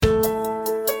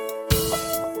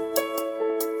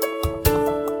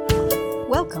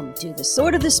to the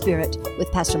Sword of the Spirit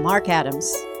with Pastor Mark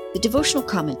Adams. The devotional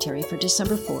commentary for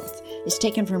December 4th is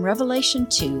taken from Revelation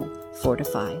 2,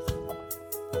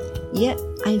 4-5. Yet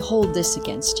I hold this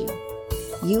against you.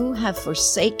 You have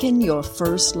forsaken your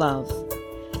first love.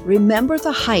 Remember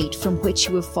the height from which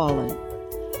you have fallen.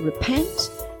 Repent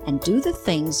and do the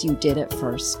things you did at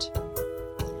first.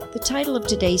 The title of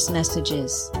today's message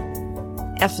is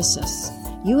Ephesus,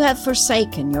 you have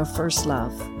forsaken your first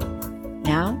love.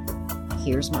 Now,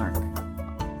 here's Mark.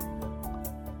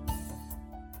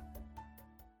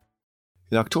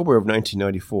 In October of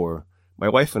 1994, my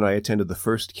wife and I attended the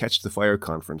first Catch the Fire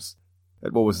conference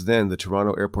at what was then the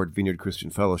Toronto Airport Vineyard Christian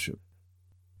Fellowship.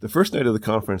 The first night of the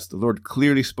conference, the Lord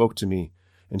clearly spoke to me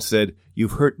and said,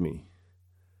 "You've hurt me."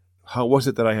 How was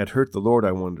it that I had hurt the Lord,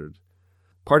 I wondered.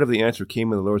 Part of the answer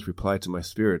came in the Lord's reply to my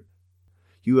spirit.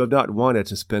 You have not wanted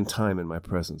to spend time in my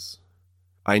presence.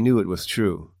 I knew it was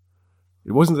true.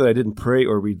 It wasn't that I didn't pray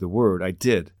or read the Word, I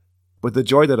did. But the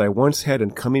joy that I once had in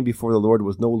coming before the Lord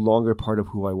was no longer part of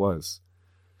who I was.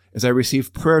 As I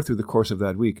received prayer through the course of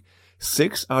that week,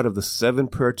 6 out of the 7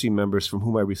 prayer team members from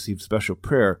whom I received special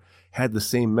prayer had the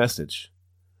same message.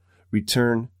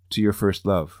 Return to your first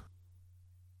love.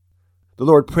 The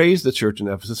Lord praised the church in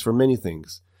Ephesus for many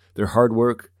things: their hard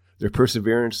work, their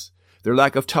perseverance, their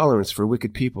lack of tolerance for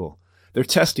wicked people, their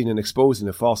testing and exposing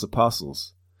of false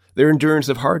apostles, their endurance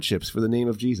of hardships for the name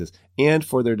of Jesus, and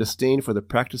for their disdain for the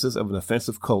practices of an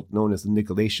offensive cult known as the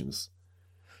Nicolaitans.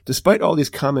 Despite all these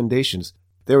commendations,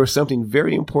 there was something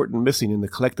very important missing in the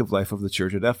collective life of the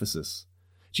church at Ephesus.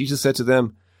 Jesus said to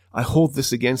them, "I hold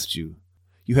this against you.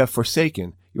 You have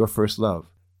forsaken your first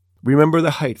love. Remember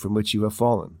the height from which you have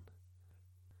fallen."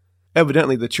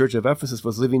 Evidently, the church of Ephesus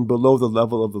was living below the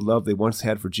level of the love they once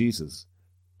had for Jesus.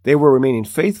 They were remaining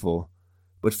faithful,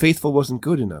 but faithful wasn't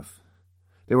good enough.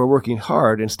 They were working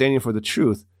hard and standing for the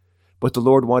truth, but the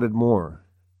Lord wanted more.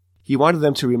 He wanted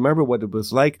them to remember what it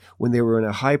was like when they were in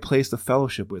a high place of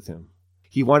fellowship with Him.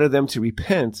 He wanted them to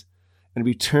repent and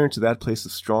return to that place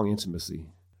of strong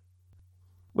intimacy.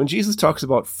 When Jesus talks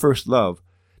about first love,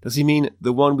 does He mean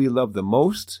the one we love the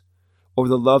most, or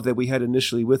the love that we had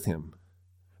initially with Him?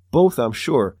 Both, I'm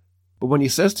sure, but when He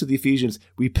says to the Ephesians,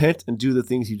 repent and do the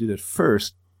things you did at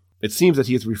first, it seems that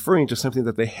He is referring to something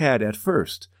that they had at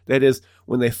first. That is,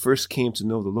 when they first came to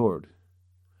know the Lord.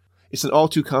 It's an all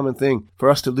too common thing for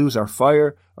us to lose our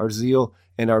fire, our zeal,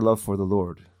 and our love for the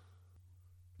Lord.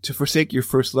 To forsake your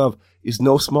first love is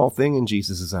no small thing in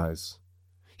Jesus' eyes.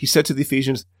 He said to the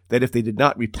Ephesians that if they did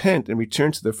not repent and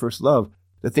return to their first love,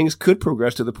 that things could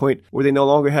progress to the point where they no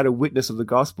longer had a witness of the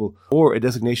gospel or a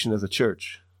designation as a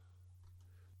church.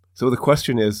 So the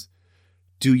question is,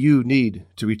 do you need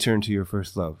to return to your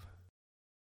first love?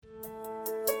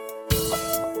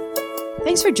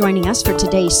 Thanks for joining us for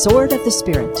today's Sword of the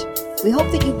Spirit. We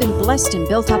hope that you've been blessed and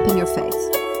built up in your faith.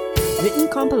 Written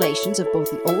compilations of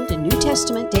both the Old and New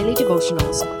Testament daily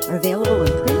devotionals are available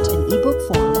in print and ebook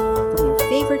form from your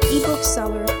favorite ebook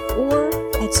seller or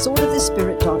at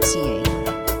swordofthespirit.ca.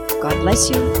 God bless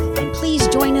you, and please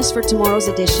join us for tomorrow's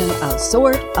edition of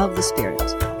Sword of the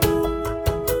Spirit.